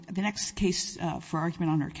The next case for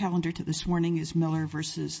argument on our calendar to this morning is Miller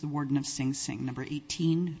versus the Warden of Sing Sing, number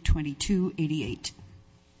 182288.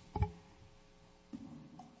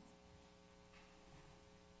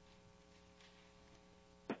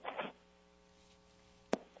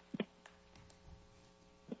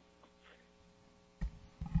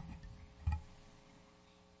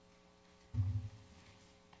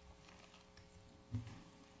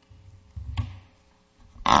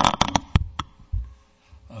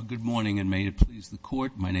 Good morning, and may it please the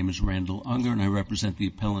Court. My name is Randall Unger, and I represent the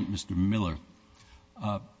appellant, Mr. Miller.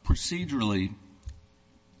 Procedurally,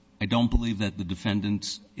 I don't believe that the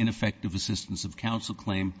defendant's ineffective assistance of counsel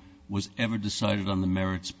claim was ever decided on the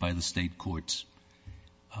merits by the state courts.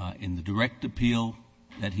 In the direct appeal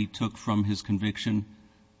that he took from his conviction,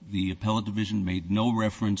 the appellate division made no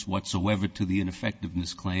reference whatsoever to the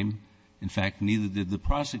ineffectiveness claim. In fact, neither did the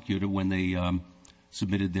prosecutor when they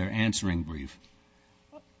submitted their answering brief.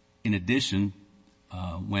 In addition,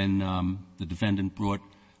 when the defendant brought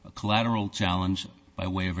a collateral challenge by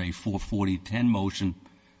way of a 440-10 motion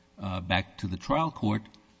back to the trial court,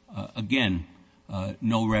 again,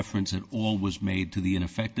 no reference at all was made to the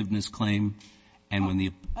ineffectiveness claim. And when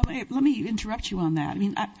the let me interrupt you on that. I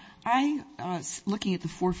mean, I looking at the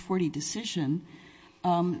 440 decision,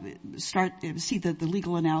 see that the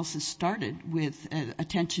legal analysis started with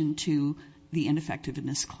attention to the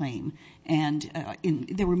ineffectiveness claim. And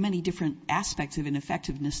there were many different aspects of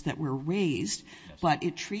ineffectiveness that were raised, but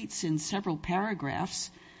it treats in several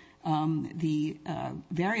paragraphs the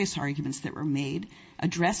various arguments that were made,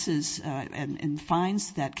 addresses and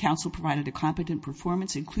finds that counsel provided a competent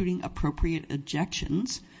performance, including appropriate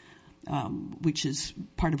objections, which is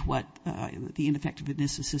part of what the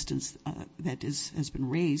ineffectiveness assistance that has been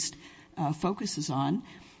raised focuses on,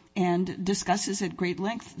 and discusses at great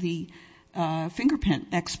length the fingerprint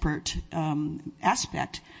expert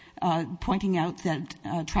aspect, pointing out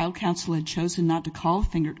that trial counsel had chosen not to call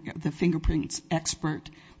the fingerprints expert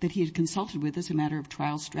that he had consulted with as a matter of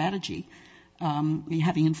trial strategy,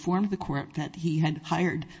 having informed the court that he had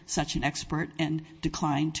hired such an expert and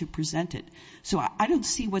declined to present it. So I don't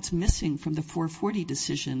see what's missing from the 440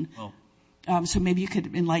 decision. So maybe you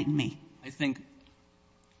could enlighten me. I think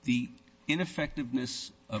the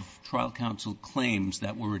ineffectiveness of trial counsel claims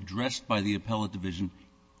that were addressed by the appellate division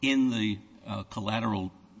in the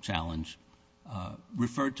collateral challenge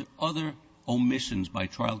referred to other omissions by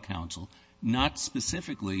trial counsel, not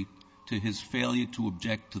specifically to his failure to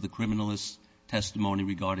object to the criminalist's testimony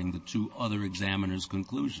regarding the two other examiners'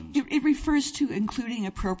 conclusions. It refers to including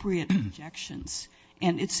appropriate objections.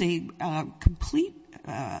 And it's a complete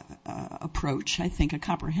approach, I think, a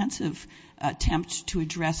comprehensive attempt to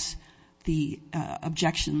address the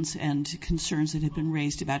objections and concerns that have been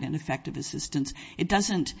raised about ineffective assistance. It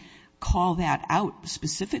doesn't call that out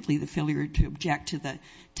specifically, the failure to object to the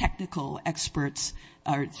technical experts,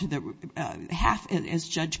 or to the half, as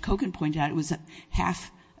Judge Kogan pointed out, it was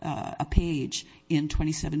half a page in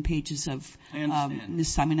 27 pages of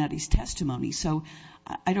Ms. Simonetti's testimony. So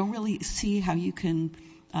I don't really see how you can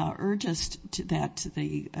urge us to that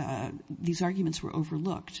these arguments were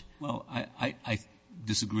overlooked. Well, I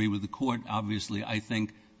disagree with the Court. Obviously, I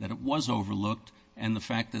think that it was overlooked, and the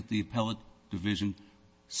fact that the appellate division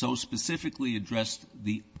so specifically addressed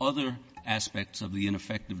the other aspects of the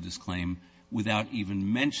ineffectiveness claim without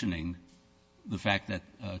even mentioning the fact that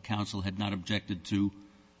counsel had not objected to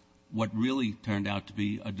what really turned out to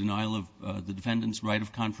be a denial of the defendant's right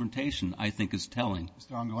of confrontation, I think is telling.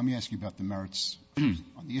 Mr. Unger, let me ask you about the merits.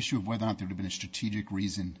 On the issue of whether or not there would have been a strategic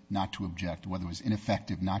reason not to object, whether it was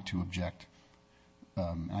ineffective not to object.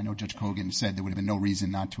 I know Judge Kogan said there would have been no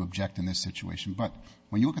reason not to object in this situation. But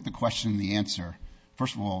when you look at the question and the answer,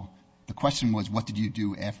 first of all, the question was, what did you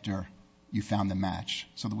do after you found the match?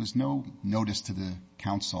 So there was no notice to the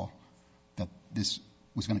counsel that this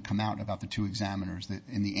was going to come out about the two examiners.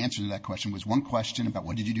 And the answer to that question was one question about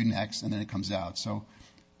what did you do next, and then it comes out. So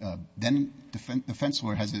then defense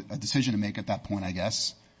lawyer has a decision to make at that point, I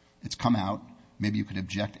guess. It's come out. Maybe you could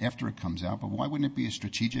object after it comes out. But why wouldn't it be a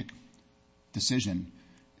strategic decision?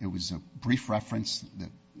 It was a brief reference, the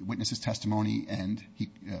witness's testimony, and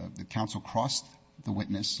the counsel crossed the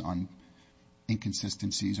witness on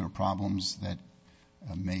inconsistencies or problems that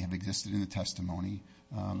may have existed in the testimony.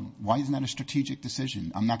 Why isn't that a strategic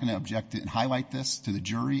decision? I'm not going to object and highlight this to the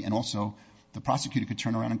jury, and also the prosecutor could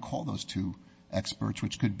turn around and call those two experts,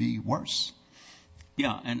 which could be worse.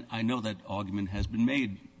 Yeah, and I know that argument has been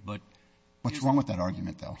made, but what's wrong with that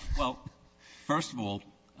argument, though? Well, first of all,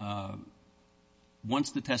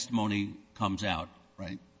 once the testimony comes out,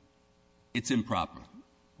 right, it's improper.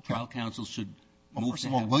 Trial counsel should Well, first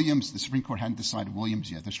of all, Williams, the Supreme Court hadn't decided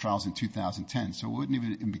Williams yet. This trial's in 2010. So it wouldn't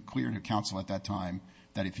even be clear to counsel at that time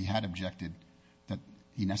that if he had objected, that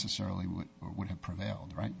he necessarily would have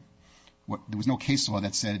prevailed, right? There was no case law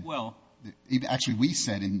that said, well, actually we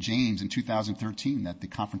said in James in 2013 that the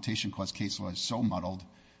Confrontation Clause case law is so muddled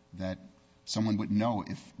that someone wouldn't know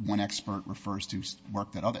if one expert refers to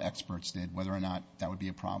work that other experts did, whether or not that would be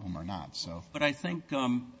a problem or not. So, but I think,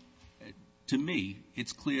 to me,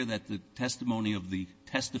 it's clear that the testimony of the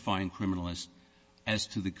testifying criminalist as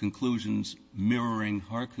to the conclusions mirroring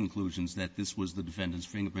her conclusions that this was the defendant's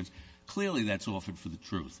fingerprints, clearly that's offered for the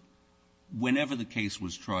truth. Whenever the case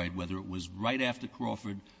was tried, whether it was right after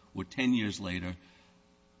Crawford or 10 years later,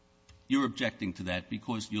 you're objecting to that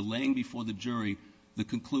because you're laying before the jury the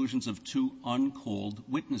conclusions of two uncalled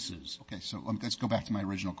witnesses. Okay, so let's go back to my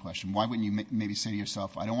original question. Why wouldn't you maybe say to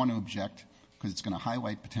yourself, I don't want to object because it's going to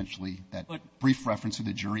highlight potentially that brief reference to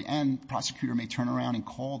the jury, and the prosecutor may turn around and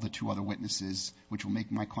call the two other witnesses, which will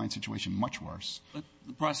make my client's situation much worse. But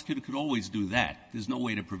the prosecutor could always do that. There's no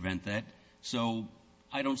way to prevent that. So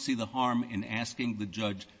I don't see the harm in asking the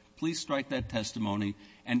judge, please strike that testimony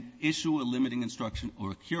and issue a limiting instruction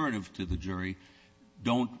or a curative to the jury.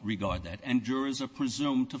 Don't regard that. And jurors are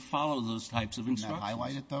presumed to follow those types of instructions. Wouldn't that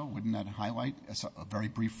highlight it, though? Wouldn't that highlight a very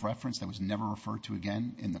brief reference that was never referred to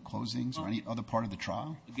again in the closings or any other part of the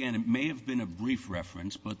trial? Again, it may have been a brief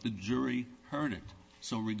reference, but the jury heard it.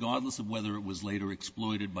 So regardless of whether it was later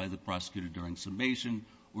exploited by the prosecutor during summation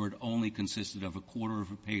or it only consisted of a quarter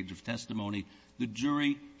of a page of testimony, the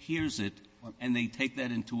jury hears it and they take that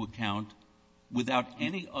into account without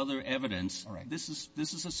any other evidence. All right. This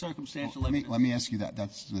is a circumstantial evidence. evidence. Let me ask you that.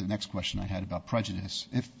 That's the next question I had about prejudice.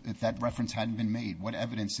 If that reference hadn't been made, what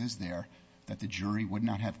evidence is there that the jury would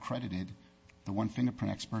not have credited the one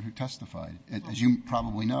fingerprint expert who testified? As you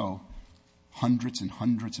probably know, hundreds and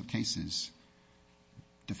hundreds of cases,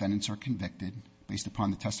 defendants are convicted based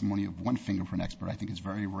upon the testimony of one fingerprint expert. I think it's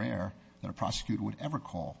very rare that a prosecutor would ever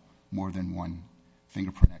call more than one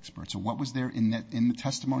fingerprint expert. So what was there in the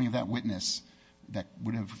testimony of that witness that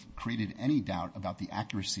would have created any doubt about the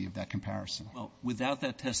accuracy of that comparison? Well, without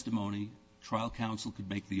that testimony, trial counsel could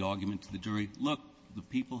make the argument to the jury, look, the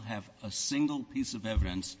people have a single piece of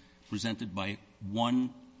evidence presented by one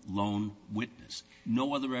lone witness.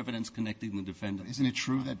 No other evidence connecting the defendant. Isn't it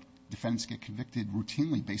true that defendants get convicted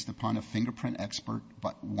routinely based upon a fingerprint expert,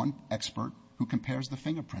 but one expert who compares the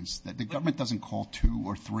fingerprints? That the government doesn't call 2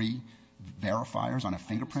 or 3 verifiers on a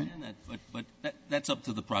fingerprint? I understand that, but that's up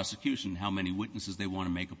to the prosecution, how many witnesses they want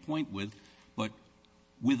to make a point with. But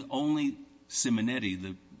with only Simonetti,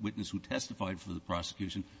 the witness who testified for the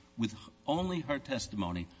prosecution, with only her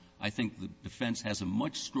testimony, I think the defense has a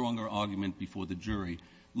much stronger argument before the jury.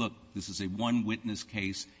 Look, this is a one-witness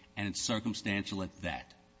case, and it's circumstantial at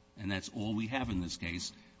that. And that's all we have in this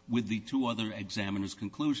case. With the 2 other examiners'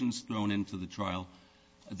 conclusions thrown into the trial,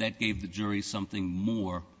 that gave the jury something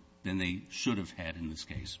more than they should have had in this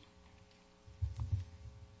case.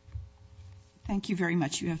 Thank you very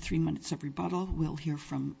much. You have 3 minutes of rebuttal. We'll hear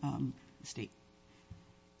from the State.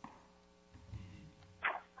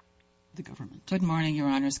 The government. Good morning, Your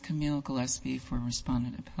Honors. Camille Gillespie for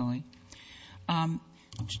Respondent Appellee.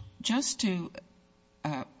 Just to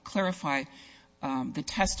clarify the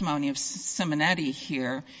testimony of Simonetti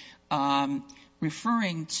here,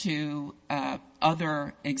 referring to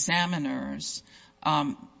other examiners,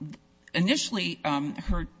 initially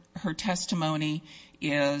her testimony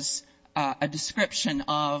is a description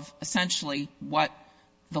of essentially what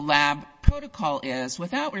the lab protocol is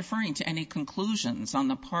without referring to any conclusions on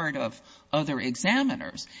the part of other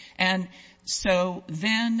examiners. And so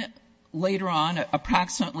then later on,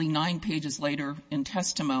 approximately 9 pages later in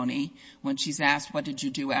testimony, when she's asked, what did you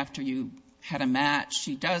do after you had a match,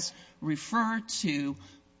 she does refer to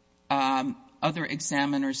other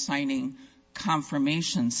examiners signing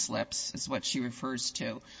confirmation slips, is what she refers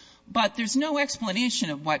to. But there's no explanation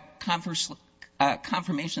of what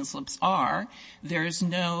confirmation slips are. There's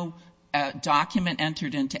no document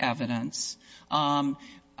entered into evidence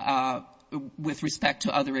with respect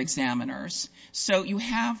to other examiners. So you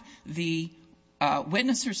have the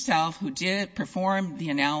witness herself who did perform the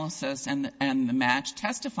analysis and the match,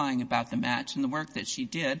 testifying about the match and the work that she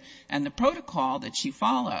did and the protocol that she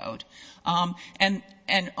followed. And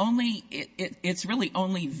only it's really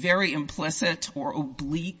only very implicit or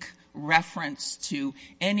oblique reference to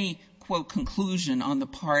any, quote, conclusion on the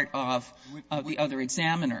part of the other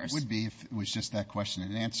examiners. It would be if it was just that question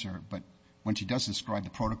and answer. But when she does describe the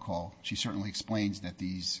protocol, she certainly explains that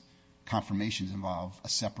these confirmations involve a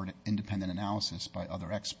separate independent analysis by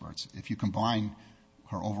other experts. If you combine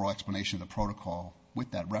her overall explanation of the protocol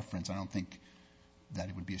with that reference, I don't think that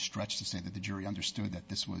it would be a stretch to say that the jury understood that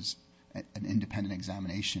this was an independent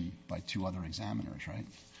examination by two other examiners, right?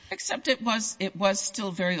 Except it was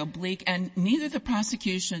still very oblique, and neither the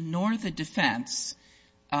prosecution nor the defense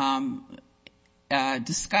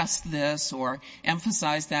discussed this or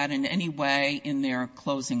emphasized that in any way in their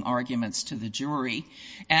closing arguments to the jury.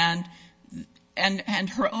 And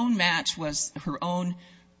her own match was, her own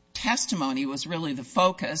testimony was really the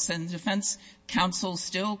focus, and the defense counsel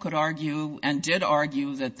still could argue and did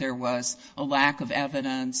argue that there was a lack of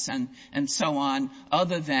evidence and so on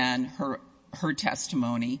other than her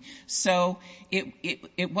testimony. So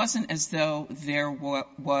it wasn't as though there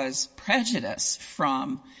was prejudice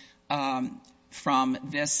from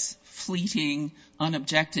this fleeting,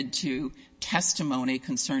 unobjected to testimony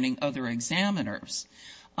concerning other examiners.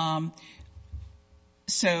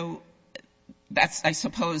 So that's, I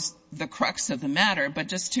suppose, the crux of the matter. But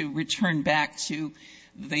just to return back to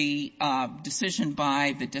the decision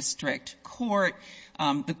by the district court,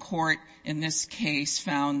 the court in this case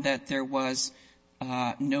found that there was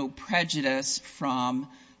no prejudice from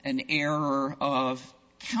an error of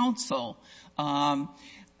counsel.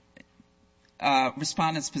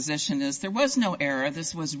 Respondent's position is there was no error.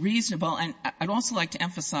 This was reasonable. And I'd also like to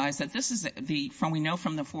emphasize that this is we know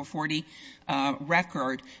from the 440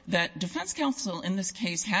 record that defense counsel in this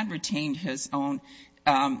case had retained his own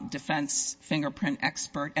defense fingerprint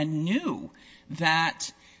expert and knew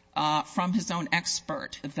that from his own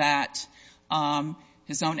expert that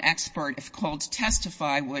his own expert, if called to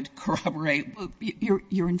testify, would corroborate.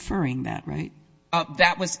 You're inferring that, right?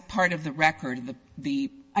 That was part of the record.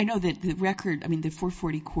 I know that the record, I mean, the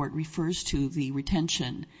 440 court refers to the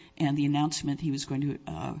retention and the announcement he was going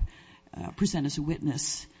to present as a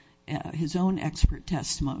witness his own expert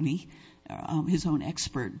testimony, his own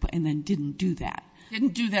expert, and then didn't do that.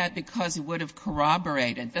 Didn't do that because it would have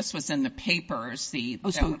corroborated. This was in the papers.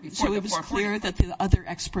 So it was clear that the other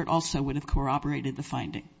expert also would have corroborated the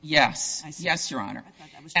finding? Yes. Yes, Your Honor.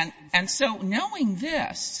 And so knowing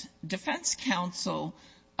this, defense counsel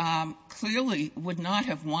clearly would not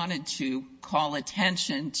have wanted to call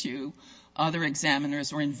attention to other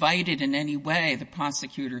examiners or invited in any way the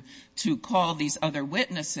prosecutor to call these other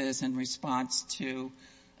witnesses in response to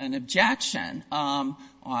an objection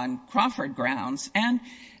on Crawford grounds. And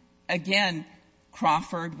again,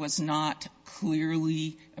 Crawford was not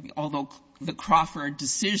clearly, although the Crawford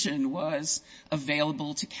decision was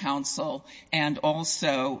available to counsel, and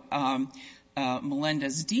also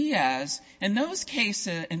Melendez-Diaz. In those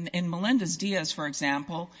cases, in Melendez-Diaz, for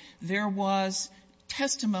example, there was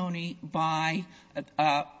testimony by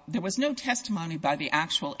there was no testimony by the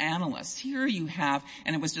actual analyst. Here you have,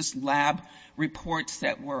 and it was just lab reports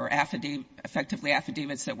that were effectively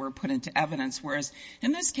affidavits that were put into evidence, whereas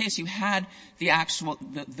in this case you had the actual,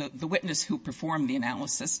 the witness who performed the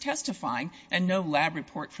analysis testifying, and no lab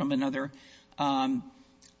report from another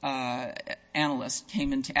analyst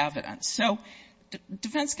came into evidence. So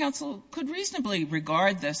defense counsel could reasonably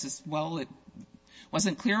regard this as, well, it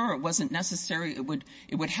wasn't clear or it wasn't necessary. It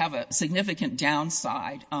would have a significant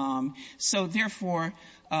downside. So therefore,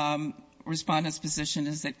 Respondent's position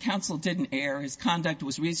is that counsel didn't err. His conduct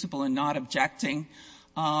was reasonable in not objecting,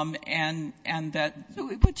 and that. So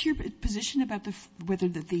what's your position about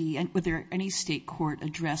whether any state court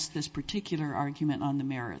addressed this particular argument on the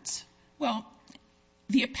merits? Well,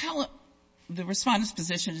 the Respondent's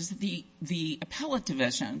position is that the appellate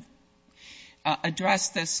division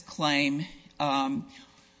addressed this claim,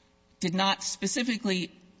 did not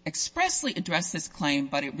specifically expressly address this claim,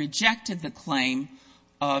 but it rejected the claim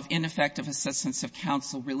of ineffective assistance of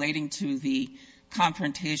counsel relating to the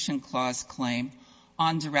Confrontation Clause claim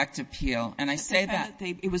on direct appeal. And I say that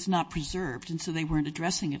it was not preserved, and so they weren't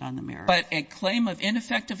addressing it on the merits. But a claim of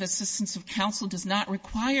ineffective assistance of counsel does not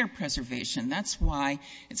require preservation. That's why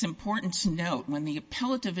it's important to note when the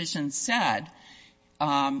appellate division said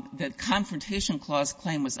that Confrontation Clause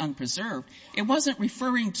claim was unpreserved, it wasn't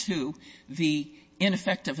referring to the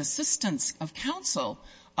ineffective assistance of counsel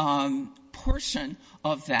portion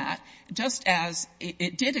of that, just as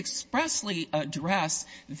it did expressly address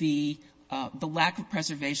the lack of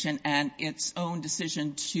preservation and its own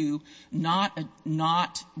decision to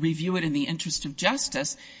not review it in the interest of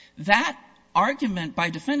justice. That argument by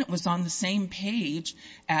defendant was on the same page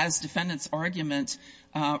as defendant's argument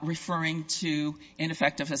referring to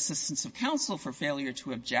ineffective assistance of counsel for failure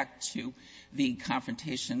to object to the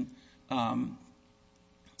confrontation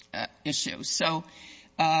issue. So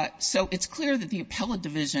it's clear that the appellate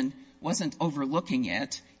division wasn't overlooking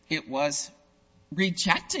it. It was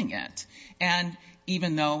rejecting it. And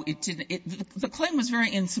even though it didn't — the claim was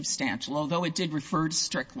very insubstantial. Although it did refer to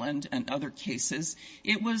Strickland and other cases,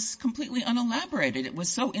 it was completely unelaborated. It was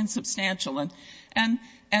so insubstantial. And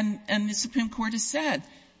the Supreme Court has said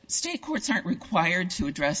State courts aren't required to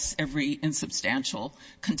address every insubstantial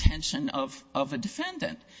contention of a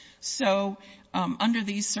defendant. So under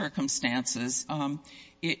these circumstances,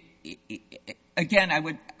 again,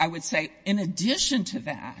 I would say, in addition to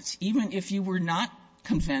that, even if you were not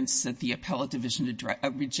convinced that the appellate division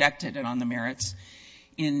rejected it on the merits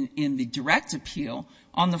in the direct appeal,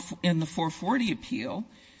 in the 440 appeal,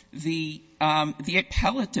 the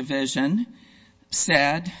appellate division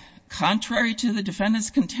said, contrary to the defendant's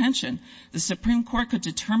contention, the Supreme Court could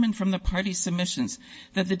determine from the party's submissions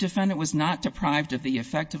that the defendant was not deprived of the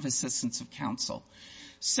effective assistance of counsel.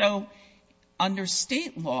 So under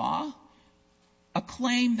State law, a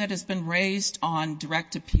claim that has been raised on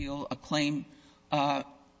direct appeal, a claim, I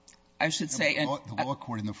should say — The lower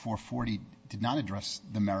court in the 440 did not address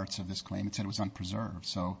the merits of this claim. It said it was unpreserved.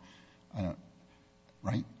 So,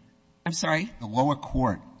 right? I'm sorry? The lower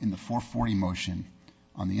court in the 440 motion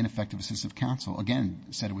on the ineffective assistance of counsel, again,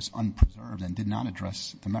 said it was unpreserved and did not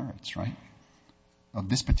address the merits, right, of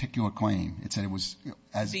this particular claim. It said it was,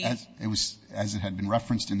 as it had been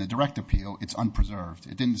referenced in the direct appeal, it's unpreserved.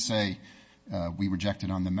 It didn't say we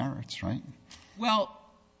rejected on the merits, right? Well,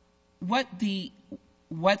 what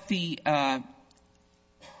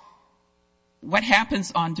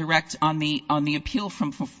happens on direct, on the appeal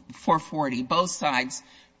from 440, both sides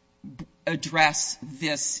address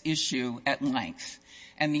this issue at length,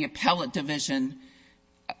 and the appellate division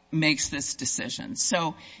makes this decision.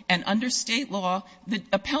 So, and under State law, the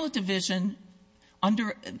appellate division,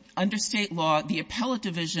 under State law, the appellate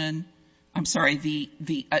division, I'm sorry,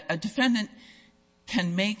 a defendant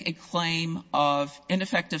can make a claim of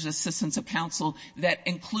ineffective assistance of counsel that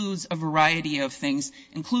includes a variety of things,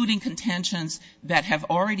 including contentions that have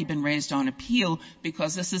already been raised on appeal,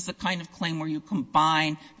 because this is the kind of claim where you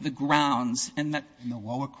combine the grounds. And that — In the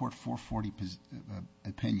lower court 440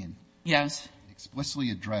 opinion, yes,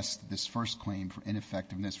 explicitly addressed this first claim for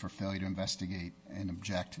ineffectiveness for failure to investigate and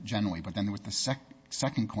object generally. But then there was the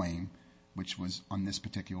second claim, which was on this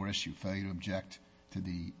particular issue, failure to object to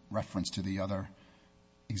the reference to the other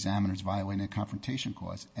examiners violating the Confrontation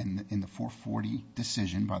Clause. And in the 440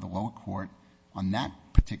 decision by the lower court on that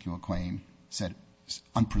particular claim said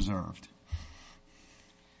unpreserved.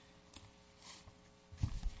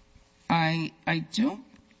 I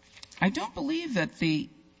don't believe that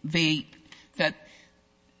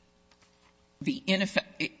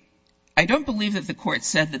I don't believe that the court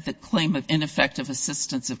said that the claim of ineffective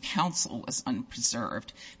assistance of counsel was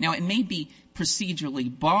unpreserved. Now, it may be procedurally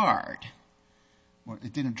barred. Well,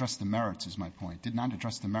 it didn't address the merits, is my point. It did not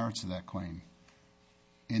address the merits of that claim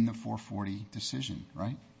in the 440 decision,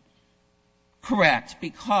 right? Correct,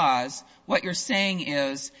 because what you're saying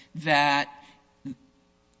is that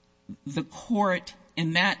the court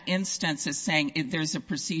in that instance is saying there's a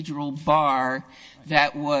procedural bar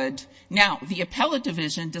that would — now, the appellate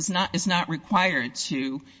division is not required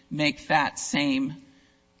to make that same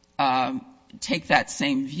take that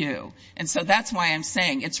same view. And so that's why I'm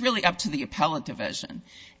saying it's really up to the appellate division.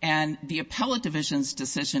 And the appellate division's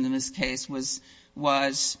decision in this case was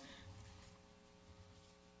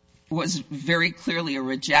very clearly a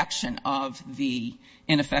rejection of the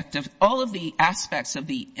ineffective — all of the aspects of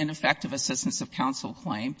the ineffective assistance of counsel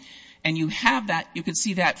claim. And you have that — you can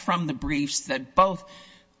see that from the briefs that both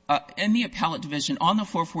in the appellate division on the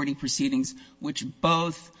 440 proceedings, which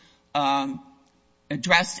both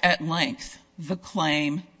addressed at length the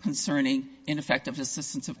claim concerning ineffective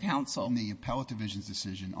assistance of counsel. In the appellate division's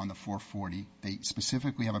decision on the 440, they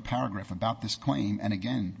specifically have a paragraph about this claim and,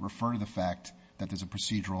 again, refer to the fact that there's a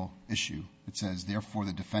procedural issue. It says, therefore,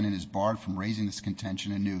 the defendant is barred from raising this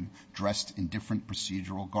contention anew, dressed in different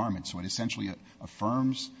procedural garments. So it essentially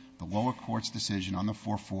affirms the lower court's decision on the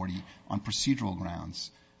 440 on procedural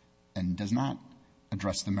grounds and does not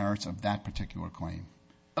address the merits of that particular claim.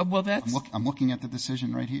 Well, that's — I'm looking at the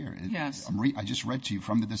decision right here. Yes. I just read to you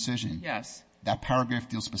from the decision. Yes. That paragraph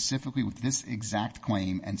deals specifically with this exact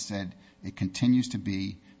claim and said it continues to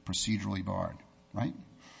be procedurally barred, right?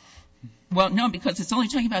 Well, no, because it's only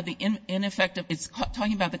talking about the ineffective — it's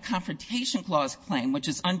talking about the Confrontation Clause claim, which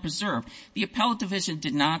is unpreserved. The appellate division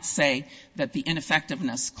did not say that the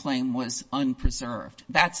ineffectiveness claim was unpreserved.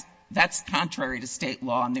 That's contrary to State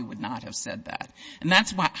law, and they would not have said that. And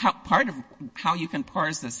that's part of how you can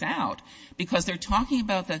parse this out, because they're talking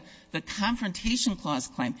about the Confrontation Clause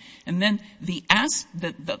claim, and then the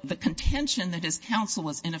contention that his counsel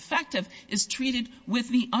was ineffective is treated with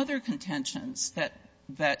the other contentions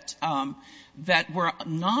that were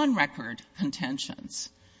non-record contentions.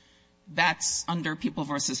 That's under People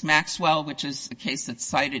v. Maxwell, which is a case that's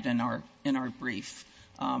cited in our brief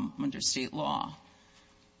under state law.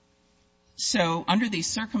 So under these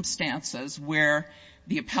circumstances where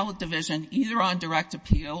the appellate division, either on direct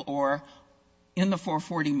appeal or in the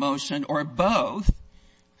 440 motion or both,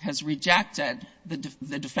 has rejected the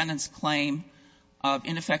defendant's claim of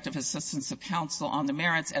ineffective assistance of counsel on the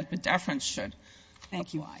merits, epidefference should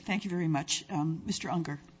Thank apply. you. Thank you very much. Mr.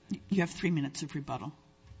 Unger, you have 3 minutes of rebuttal.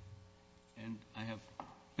 And I have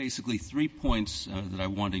basically 3 points that I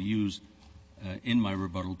want to use in my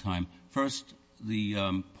rebuttal time. First,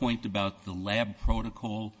 the point about the lab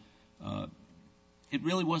protocol. It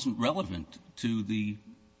really wasn't relevant to the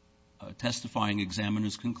testifying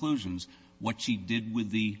examiner's conclusions. What she did with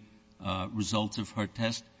the results of her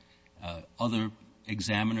test, other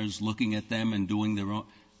examiners looking at them and doing their own,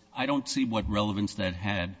 I don't see what relevance that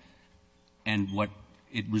had. And what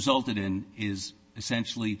it resulted in is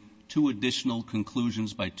essentially 2 additional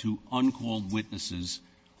conclusions by 2 uncalled witnesses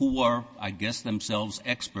who are, I guess, themselves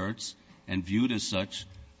experts and viewed as such,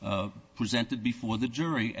 presented before the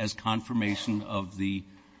jury as confirmation of the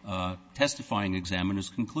testifying examiner's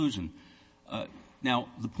conclusion. Now,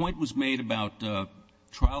 the point was made about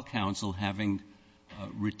trial counsel having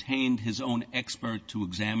retained his own expert to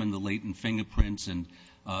examine the latent fingerprints and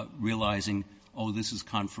realizing, oh, this is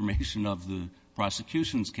confirmation of the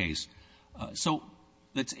prosecution's case. So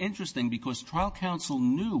that's interesting because trial counsel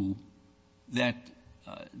knew that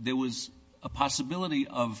there was a possibility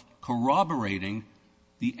of corroborating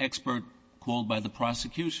the expert called by the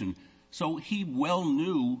prosecution. So he well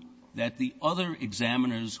knew that the other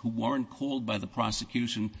examiners who weren't called by the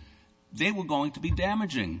prosecution, they were going to be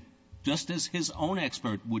damaging, just as his own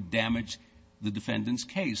expert would damage the defendant's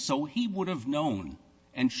case. So he would have known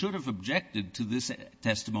and should have objected to this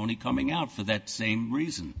testimony coming out for that same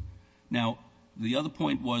reason. Now, the other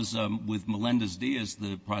point was with Melendez-Diaz,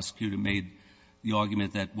 the prosecutor made the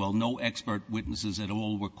argument that, well, no expert witnesses at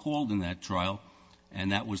all were called in that trial,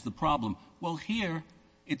 and that was the problem. Well, here,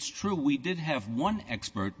 it's true, we did have one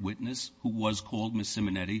expert witness who was called, Ms.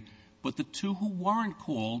 Simonetti, but the 2 who weren't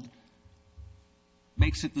called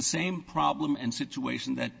makes it the same problem and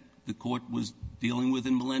situation that the court was dealing with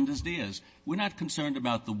in Melendez-Diaz. We're not concerned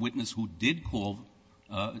about the witness who did call,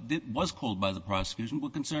 was called by the prosecution. We're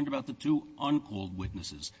concerned about the 2 uncalled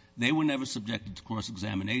witnesses. They were never subjected to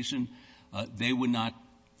cross-examination. They were not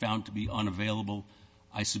found to be unavailable.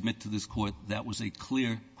 I submit to this Court that was a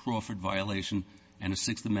clear Crawford violation and a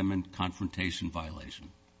Sixth Amendment confrontation violation.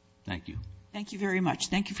 Thank you. Thank you very much.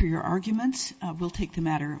 Thank you for your arguments. We'll take the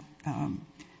matter